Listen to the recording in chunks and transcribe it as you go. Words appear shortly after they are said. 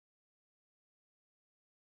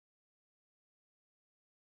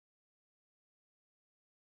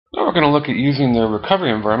we're going to look at using the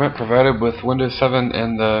recovery environment provided with Windows 7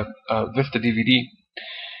 and the Vista DVD.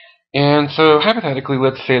 And so hypothetically,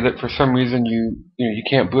 let's say that for some reason you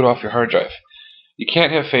can't boot off your hard drive. You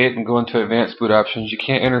can't have faith and go into advanced boot options. You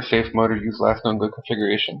can't enter safe mode or use last known good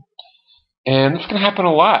configuration. And this can happen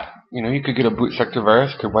a lot. You could get a boot sector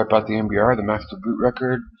virus, could wipe out the MBR, the master boot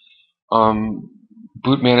record.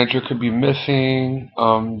 Boot manager could be missing.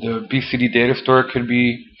 The BCD data store could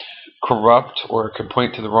be corrupt, or it could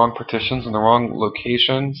point to the wrong partitions and the wrong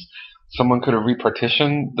locations. Someone could have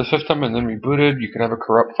repartitioned the system and then rebooted. You could have a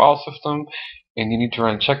corrupt file system and you need to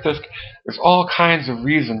run check disk. There's all kinds of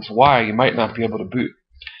reasons why you might not be able to boot.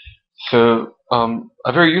 So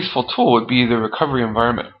a very useful tool would be the recovery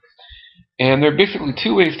environment. And there are basically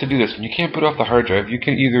two ways to do this. When you can't boot off the hard drive, you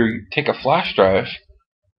can either take a flash drive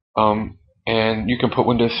and you can put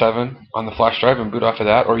Windows 7 on the flash drive and boot off of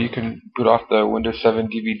that, or you can boot off the Windows 7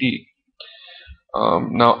 DVD.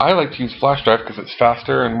 Now, I like to use flash drive because it's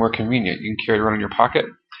faster and more convenient. You can carry it around in your pocket.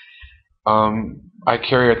 I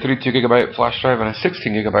carry a 32 gigabyte flash drive and a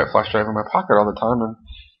 16 gigabyte flash drive in my pocket all the time, and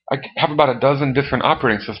I have about a dozen different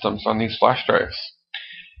operating systems on these flash drives.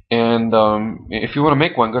 And if you want to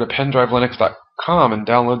make one, go to pendrivelinux.com and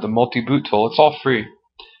download the multi-boot tool. It's all free.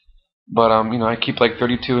 But I keep like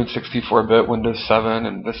 32 and 64-bit Windows 7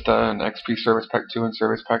 and Vista and XP Service Pack 2 and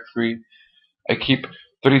Service Pack 3. I keep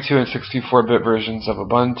 32 and 64-bit versions of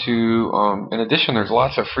Ubuntu. In addition, there's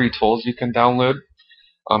lots of free tools you can download.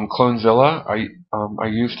 Clonezilla, I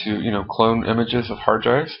use to clone images of hard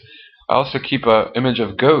drives. I also keep an image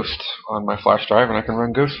of Ghost on my flash drive, and I can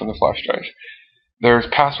run Ghost from the flash drive. There's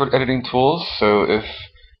password editing tools, so if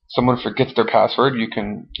someone forgets their password, you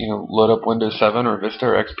can load up Windows 7 or Vista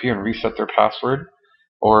or XP and reset their password.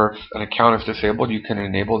 Or if an account is disabled, you can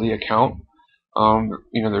enable the account.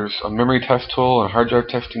 There's a memory test tool and hard drive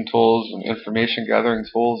testing tools and information gathering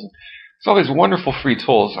tools. There's all these wonderful free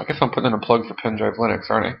tools. I guess I'm putting in a plug for Pendrive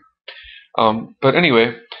Linux, aren't I? But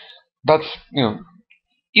anyway, that's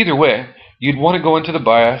either way, you'd want to go into the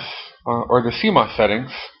BIOS or the CMOS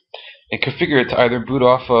settings and configure it to either boot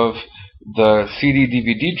off of the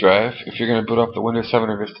CDDVD drive if you're going to boot off the Windows 7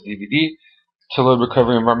 or Vista DVD to load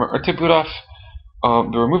recovery environment, or to boot off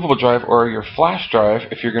the removable drive or your flash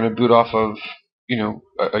drive if you're going to boot off of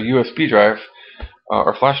a USB drive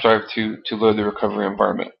or flash drive to load the recovery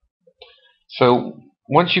environment. So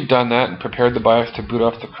once you've done that and prepared the BIOS to boot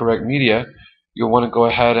off the correct media, you'll want to go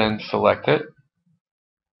ahead and select it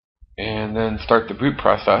and then start the boot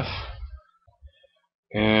process.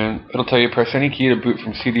 And it'll tell you press any key to boot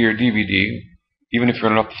from CD or DVD, even if you're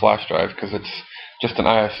running off the flash drive, because it's just an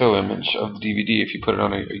ISO image of the DVD if you put it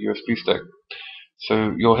on a USB stick.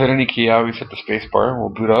 So you'll hit any key, I always hit the space bar, we'll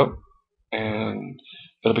boot up, and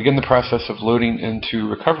it'll begin the process of loading into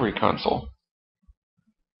Recovery Console.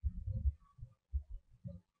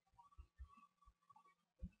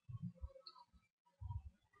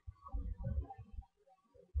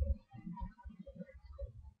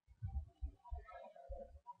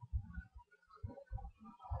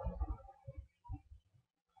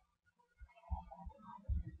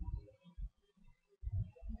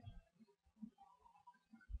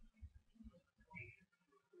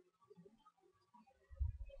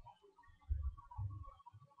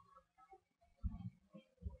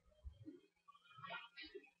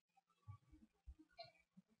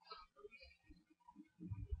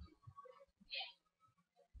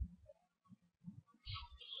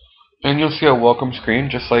 And you'll see a welcome screen,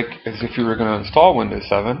 just like as if you were going to install Windows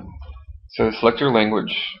 7. So select your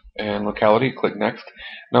language and locality, click Next.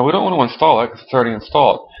 Now we don't want to install it because it's already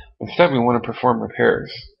installed. Instead, we want to perform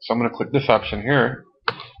repairs. So I'm going to click this option here.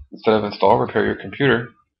 Instead of install, repair your computer.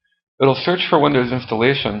 It'll search for Windows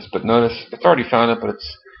installations, but notice it's already found it, but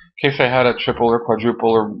it's in case I had a triple or quadruple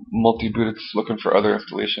or multi-boot, it's looking for other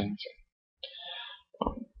installations.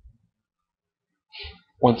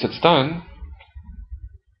 Once it's done,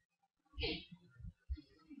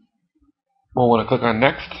 we'll want to click on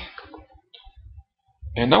Next.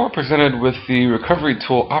 And now we're presented with the Recovery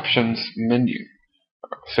Tool Options menu.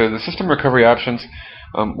 So the System Recovery Options,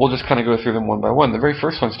 we'll just kind of go through them one by one. The very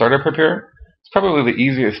first one, Startup Repair, is probably the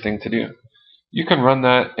easiest thing to do. You can run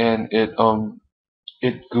that and it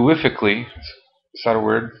GUIFically, is that a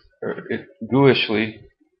word? It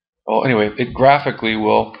graphically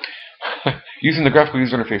will, using the graphical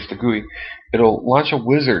user interface, the GUI, it'll launch a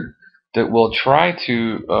wizard that will try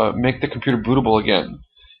to make the computer bootable again.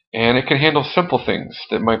 And it can handle simple things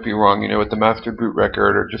that might be wrong, with the master boot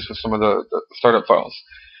record or just with some of the startup files.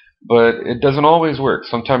 But it doesn't always work.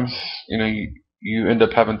 Sometimes, you end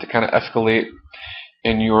up having to kind of escalate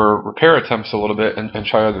in your repair attempts a little bit and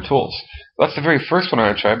try other tools. That's the very first one I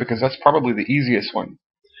would try because that's probably the easiest one.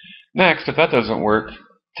 Next, if that doesn't work,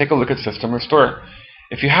 take a look at System Restore.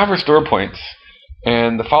 If you have restore points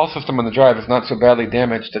and the file system on the drive is not so badly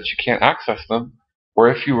damaged that you can't access them, or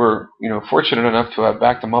if you were fortunate enough to have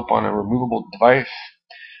backed them up on a removable device,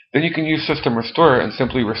 then you can use System Restore and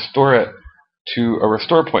simply restore it to a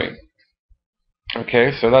restore point.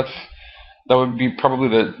 Okay, so that would be probably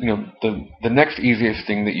the next easiest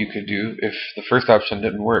thing that you could do if the first option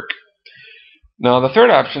didn't work. Now the third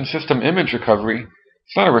option, System Image Recovery,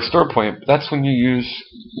 it's not a restore point, but that's when you use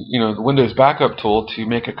the Windows Backup tool to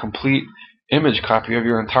make a complete image copy of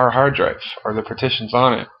your entire hard drive or the partitions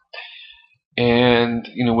on it. And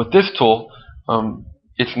with this tool,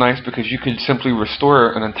 it's nice because you could simply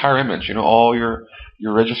restore an entire image. All your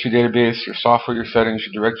registry database, your software, your settings,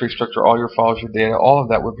 your directory structure, all your files, your data, all of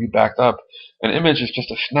that would be backed up. An image is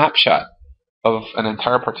just a snapshot of an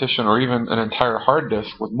entire partition or even an entire hard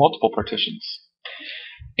disk with multiple partitions.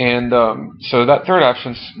 And so that third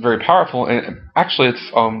option is very powerful, and actually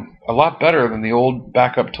it's a lot better than the old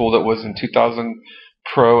backup tool that was in 2000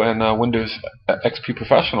 Pro and Windows XP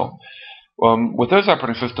Professional. With those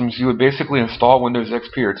operating systems, you would basically install Windows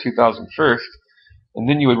XP or 2000 first, and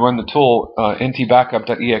then you would run the tool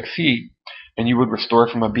ntbackup.exe, and you would restore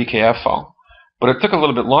from a BKF file. But it took a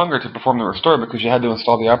little bit longer to perform the restore because you had to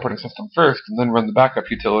install the operating system first and then run the backup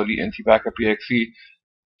utility ntbackup.exe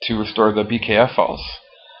to restore the BKF files.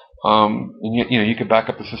 And you could back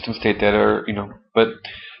up the system state data, but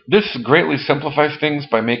this greatly simplifies things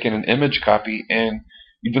by making an image copy, and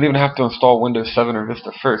you don't even have to install Windows 7 or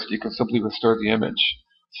Vista first. You can simply restore the image.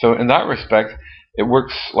 So in that respect, it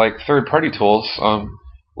works like third-party tools,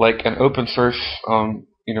 like an open source,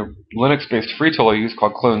 Linux-based free tool I use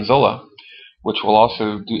called CloneZilla, which will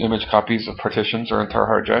also do image copies of partitions or entire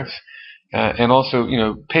hard drives, and also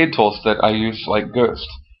paid tools that I use like Ghost.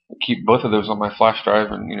 I keep both of those on my flash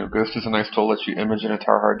drive, and Ghost is a nice tool that lets you image an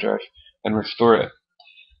entire hard drive and restore it.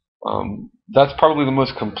 That's probably the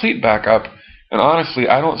most complete backup. And honestly,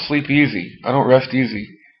 I don't sleep easy. I don't rest easy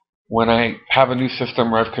when I have a new system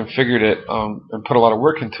where I've configured it and put a lot of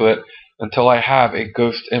work into it until I have a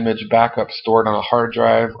Ghost image backup stored on a hard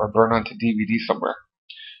drive or burned onto DVD somewhere.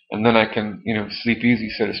 And then I can, sleep easy,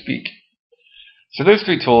 so to speak. So those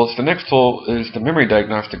three tools. The next tool is the memory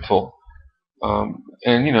diagnostic tool. And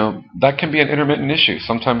that can be an intermittent issue.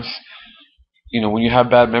 Sometimes, when you have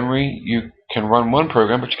bad memory, you can run one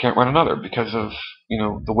program, but you can't run another because of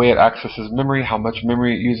the way it accesses memory, how much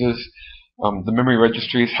memory it uses, the memory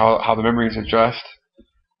registries, how the memory is addressed.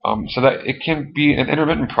 So that it can be an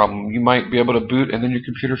intermittent problem. You might be able to boot and then your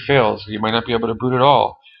computer fails, or you might not be able to boot at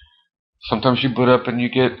all. Sometimes you boot up and you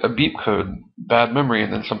get a beep code, bad memory,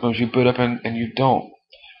 and then sometimes you boot up and you don't.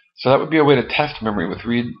 So that would be a way to test memory with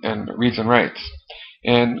reads and writes.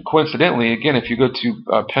 And coincidentally, again, if you go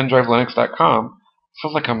to pendrivelinux.com,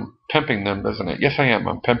 sounds like I'm pimping them, doesn't it? Yes, I am.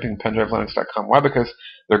 I'm pimping pendrivelinux.com. Why? Because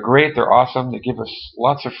they're great, they're awesome, they give us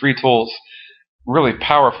lots of free tools, really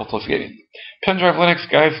powerful tools. Pendrive Linux,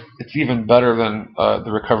 guys, it's even better than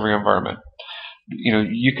the recovery environment.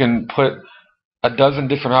 You can put a dozen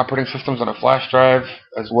different operating systems on a flash drive,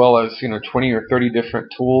 as well as 20 or 30 different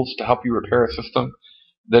tools to help you repair a system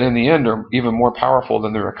that in the end are even more powerful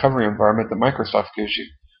than the recovery environment that Microsoft gives you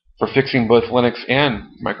for fixing both Linux and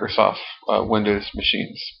Microsoft Windows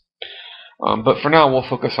machines. But for now, we'll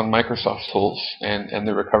focus on Microsoft's tools and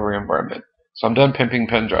the recovery environment. So I'm done pimping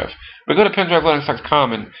Pendrive. But go to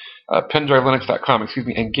pendrivelinux.com and pendrivelinux.com,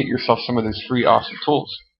 and get yourself some of those free awesome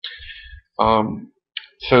tools.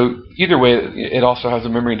 So either way, it also has a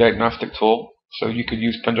memory diagnostic tool. So you could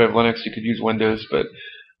use Pendrive Linux, you could use Windows, but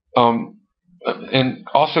and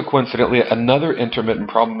also coincidentally, another intermittent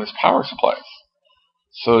problem is power supplies.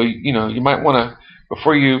 So you might want to,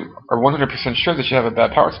 before you are 100% sure that you have a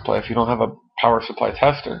bad power supply, if you don't have a power supply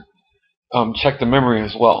tester, check the memory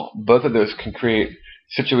as well. Both of those can create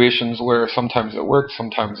situations where sometimes it works,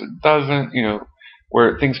 sometimes it doesn't,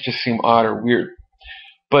 where things just seem odd or weird.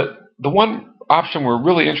 But the one option we're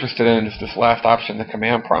really interested in is this last option, the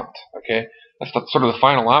command prompt. Okay, that's sort of the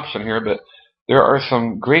final option here, but there are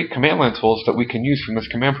some great command line tools that we can use from this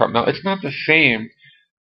command prompt. Now, it's not the same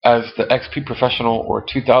as the XP Professional or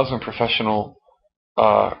 2000 Professional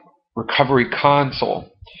recovery console.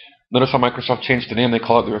 Notice how Microsoft changed the name. They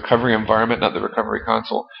call it the recovery environment, not the recovery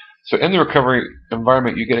console. So in the recovery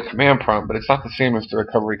environment, you get a command prompt, but it's not the same as the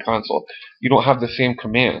recovery console. You don't have the same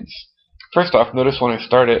commands. First off, notice when I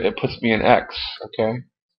start it, it puts me in X, okay?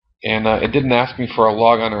 And it didn't ask me for a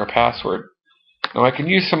login or a password. Now I can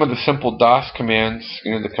use some of the simple DOS commands,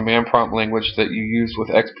 the command prompt language that you use with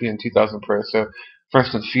XP and 2000 Pro. So For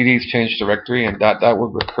instance, CD's change directory, and that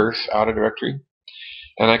would recurse out of directory.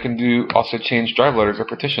 And I can do also change drive letters or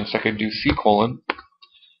partitions. So I could do C:,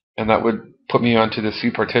 and that would put me onto the C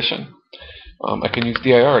partition. I can use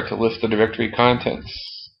dir to list the directory contents,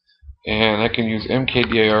 and I can use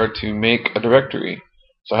mkdir to make a directory.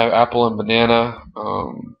 So I have apple and banana,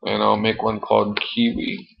 and I'll make one called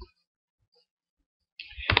kiwi.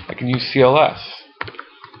 I can use cls,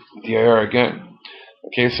 dir again.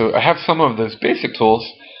 Okay, so I have some of those basic tools,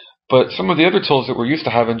 but some of the other tools that we're used to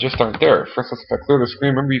having just aren't there. For instance, if I clear the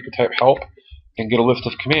screen, remember you could type help and get a list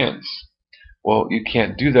of commands. Well, you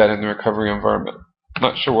can't do that in the recovery environment. I'm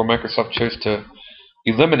not sure why Microsoft chose to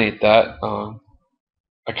eliminate that.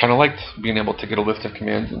 I kind of liked being able to get a list of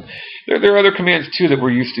commands. And there are other commands too that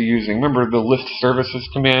we're used to using. Remember the list services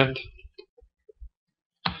command?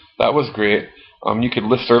 That was great. You could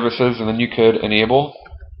list services and then you could enable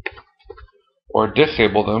or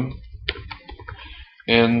disable them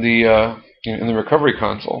in the recovery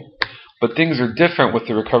console. But things are different with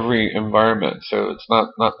the recovery environment, so it's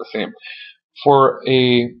not the same. For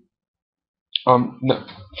a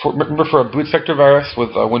remember, for a boot sector virus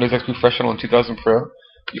with Windows XP Professional and 2000 Pro,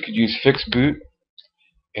 you could use fix boot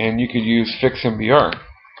and you could use fix MBR.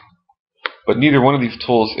 But neither one of these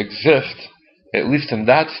tools exist, at least in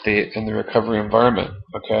that state, in the recovery environment.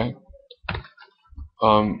 Okay.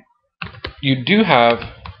 You do have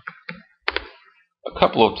a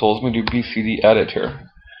couple of tools. I'm going to do BCD edit here.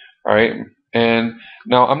 Alright, and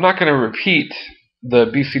now I'm not going to repeat the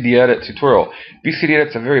BCD edit tutorial. BCD edit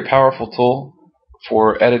is a very powerful tool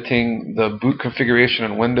for editing the boot configuration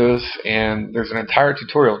in Windows, and there's an entire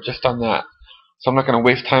tutorial just on that. So I'm not going to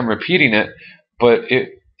waste time repeating it, but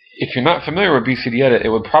if you're not familiar with BCD edit, it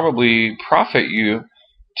would probably profit you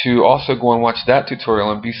to also go and watch that tutorial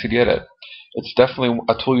on BCD edit. It's definitely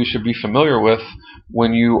a tool you should be familiar with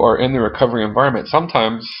when you are in the recovery environment.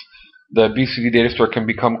 Sometimes the BCD data store can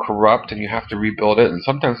become corrupt and you have to rebuild it, and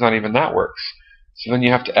sometimes not even that works. So then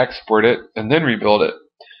you have to export it and then rebuild it,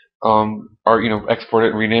 or export it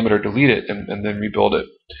and rename it or delete it and then rebuild it.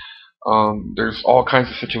 There's all kinds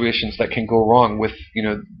of situations that can go wrong with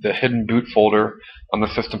the hidden boot folder on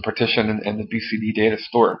the system partition and the BCD data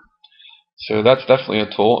store. So that's definitely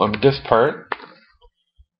a tool. Dispart.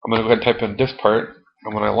 I'm going to go ahead and type in dispart,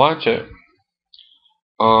 and when I launch it,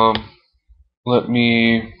 let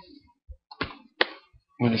me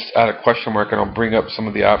just add a question mark, and I'll bring up some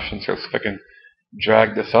of the options here, so if I can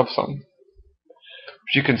drag this up some.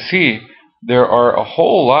 As you can see, there are a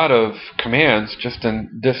whole lot of commands just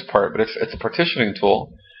in dispart, but it's a partitioning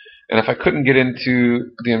tool. And if I couldn't get into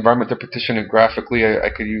the environment to partition it graphically, I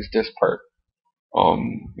could use dispart.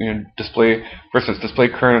 Display, for instance, display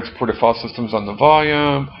current and supported file systems on the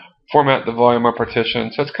volume, format the volume on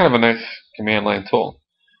partition. So it's kind of a nice command line tool.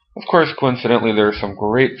 Of course, coincidentally, there are some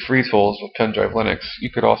great free tools with Pendrive Linux. You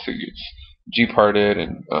could also use gparted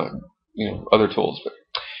and other tools. But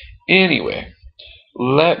anyway,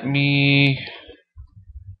 let me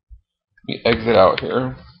exit out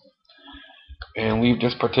here and leave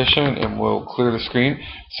this partition, and we'll clear the screen.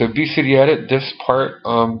 So BCD edit, dispart,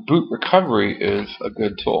 boot recovery is a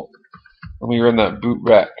good tool. Let me run that boot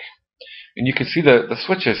rec, and you can see the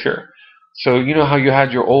switches here. So you know how you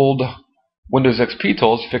had your old Windows XP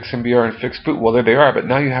tools, fix MBR and fix boot. Well, there they are, but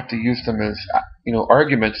now you have to use them as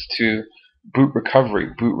arguments to boot recovery,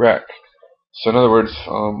 boot rec. So in other words,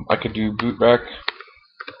 I could do boot rec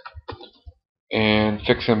and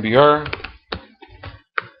fix MBR,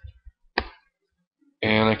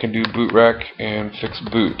 and I can do boot rec and fix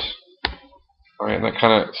boot. Alright, and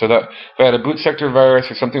that so that if I had a boot sector virus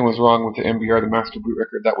or something was wrong with the MBR, the master boot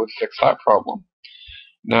record, that would fix that problem.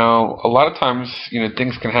 Now, a lot of times,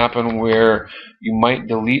 things can happen where you might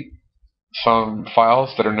delete some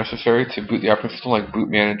files that are necessary to boot the operating system, like boot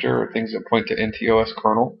manager or things that point to NTOS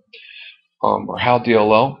kernel or HAL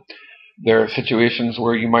DLL. There are situations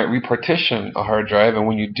where you might repartition a hard drive, and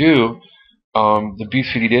when you do, the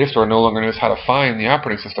BCD data store no longer knows how to find the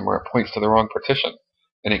operating system, or it points to the wrong partition,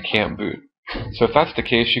 and it can't boot. So if that's the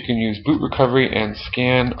case, you can use boot recovery and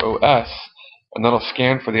scan OS, and that'll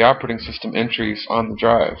scan for the operating system entries on the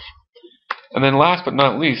drive. And then last but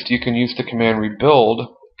not least, you can use the command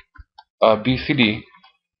rebuild BCD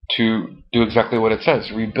to do exactly what it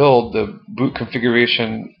says, rebuild the boot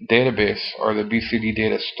configuration database or the BCD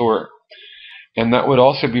data store. And that would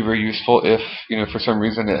also be very useful if, for some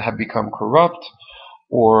reason it had become corrupt,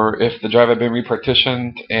 or if the drive had been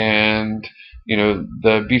repartitioned and,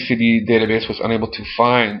 the BCD database was unable to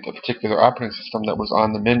find a particular operating system that was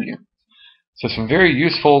on the menu. So some very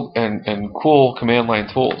useful and cool command line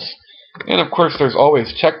tools. And of course, there's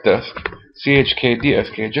always checkdisk,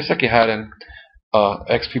 chkdsk, just like you had in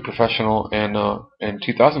XP Professional and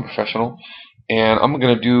 2000 Professional, and I'm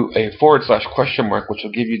going to do a / question mark, which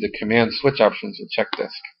will give you the command switch options with check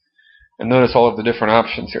disk. And notice all of the different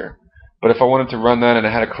options here. But if I wanted to run that and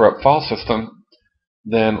I had a corrupt file system,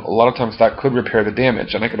 then a lot of times that could repair the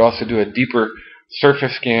damage. And I could also do a deeper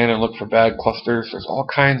surface scan and look for bad clusters. There's all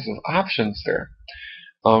kinds of options there.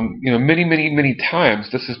 Many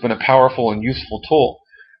times this has been a powerful and useful tool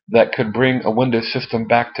that could bring a Windows system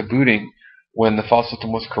back to booting when the file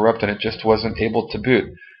system was corrupt and it just wasn't able to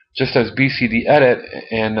boot. Just as BCD edit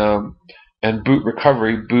and boot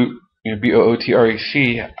recovery,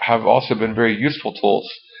 BOOTREC, have also been very useful tools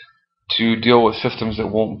to deal with systems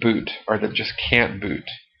that won't boot or that just can't boot.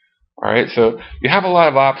 All right, so you have a lot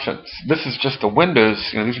of options. This is just the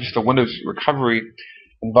Windows. These are just the Windows recovery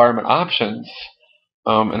environment options,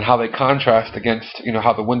 and how they contrast against,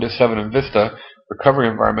 how the Windows 7 and Vista recovery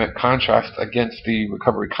environment contrast against the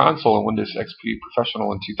recovery console in Windows XP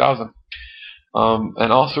Professional in 2000.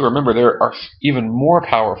 And also remember, there are even more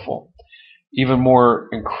powerful, even more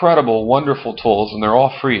incredible, wonderful tools, and they're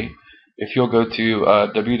all free. If you'll go to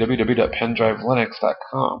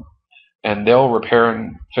www.pendrivelinux.com, and they'll repair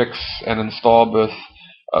and fix and install both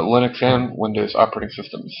Linux and Windows operating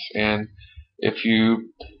systems. And if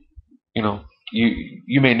you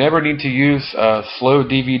may never need to use slow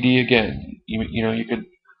DVD again. You could,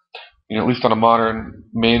 at least on a modern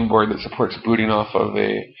main board that supports booting off of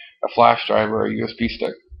a flash drive or a USB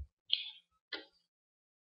stick.